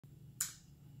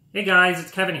Hey guys,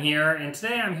 it's Kevin here, and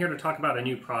today I'm here to talk about a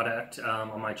new product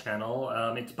on my channel.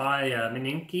 It's by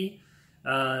MiniKIKI.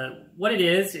 What it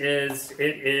is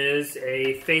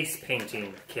a face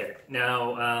painting kit.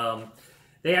 Now,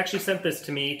 they actually sent this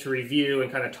to me to review and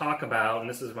kind of talk about, and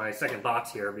this is my second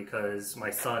box here because my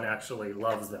son actually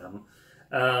loves them.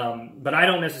 But I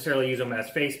don't necessarily use them as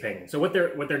face painting. So what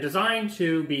they're designed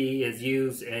to be is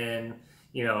used in,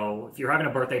 you know, if you're having a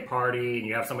birthday party and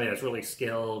you have somebody that's really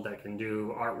skilled that can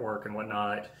do artwork and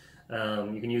whatnot,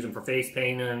 you can use them for face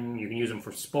painting, you can use them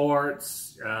for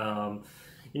sports, you can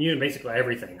use them basically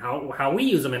everything. How we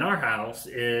use them in our house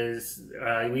is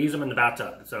we use them in the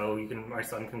bathtub. So my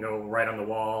son can go right on the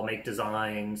wall, make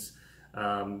designs,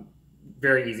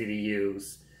 very easy to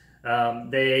use.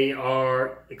 They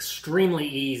are extremely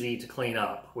easy to clean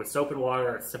up with soap and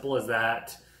water. It's simple as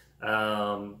that.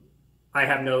 I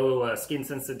have no skin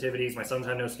sensitivities. My sons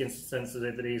have no skin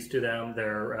sensitivities to them.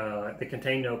 They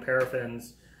contain no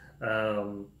paraffins,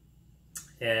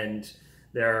 and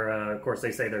they're of course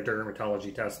they say they're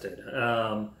dermatology tested.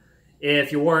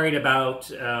 If you're worried about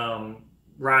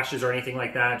rashes or anything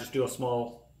like that, just do a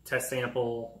small test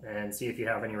sample and see if you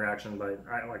have any reaction. But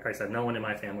like I said, no one in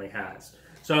my family has.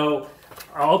 So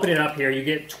I'll open it up here. You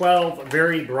get 12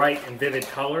 very bright and vivid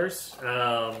colors.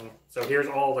 So here's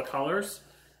all the colors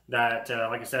that,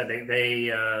 like I said,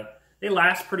 they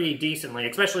last pretty decently,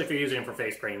 especially if you're using them for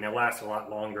face painting. They'll last a lot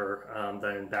longer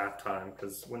than bath time,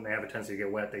 because when they have a tendency to get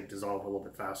wet, they dissolve a little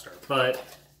bit faster. But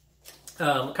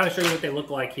I'll kind of show you what they look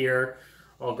like here.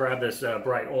 I'll grab this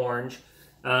bright orange.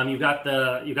 You've got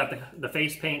the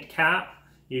face paint cap.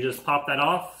 You just pop that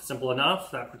off, simple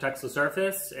enough. That protects the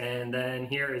surface. And then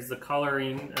here is the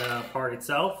coloring part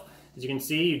itself. As you can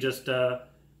see, you just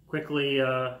quickly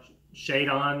shade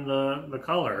on the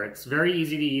color. It's very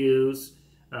easy to use,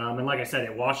 and like I said,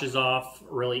 it washes off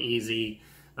really easy,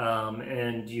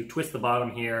 and you twist the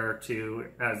bottom here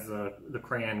as the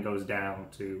crayon goes down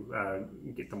to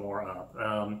get the more up.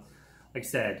 Like I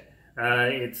said,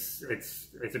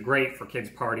 it's great for kids'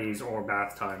 parties or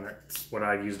bath time. That's what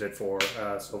I've used it for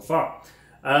so far.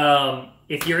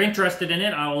 If you're interested in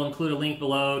it, I will include a link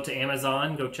below to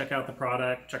Amazon. Go check out the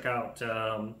product, check out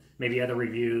maybe other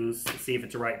reviews, see if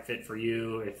it's a right fit for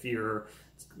you. If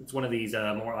it's one of these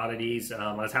more oddities,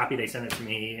 I was happy they sent it to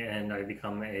me and I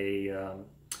become a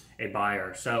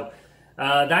buyer. So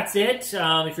that's it.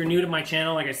 If you're new to my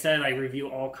channel, like I said, I review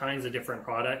all kinds of different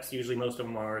products. Usually most of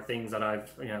them are things that I've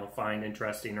find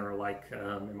interesting or like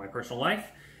in my personal life.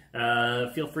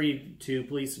 Feel free to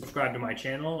please subscribe to my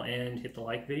channel and hit the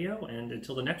like video. And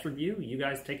until the next review, you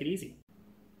guys take it easy.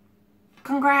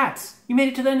 Congrats! You made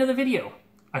it to the end of the video.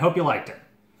 I hope you liked it.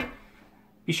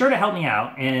 Be sure to help me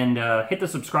out and hit the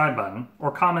subscribe button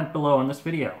or comment below on this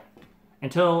video.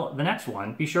 Until the next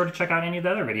one, be sure to check out any of the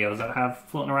other videos that I have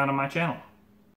floating around on my channel.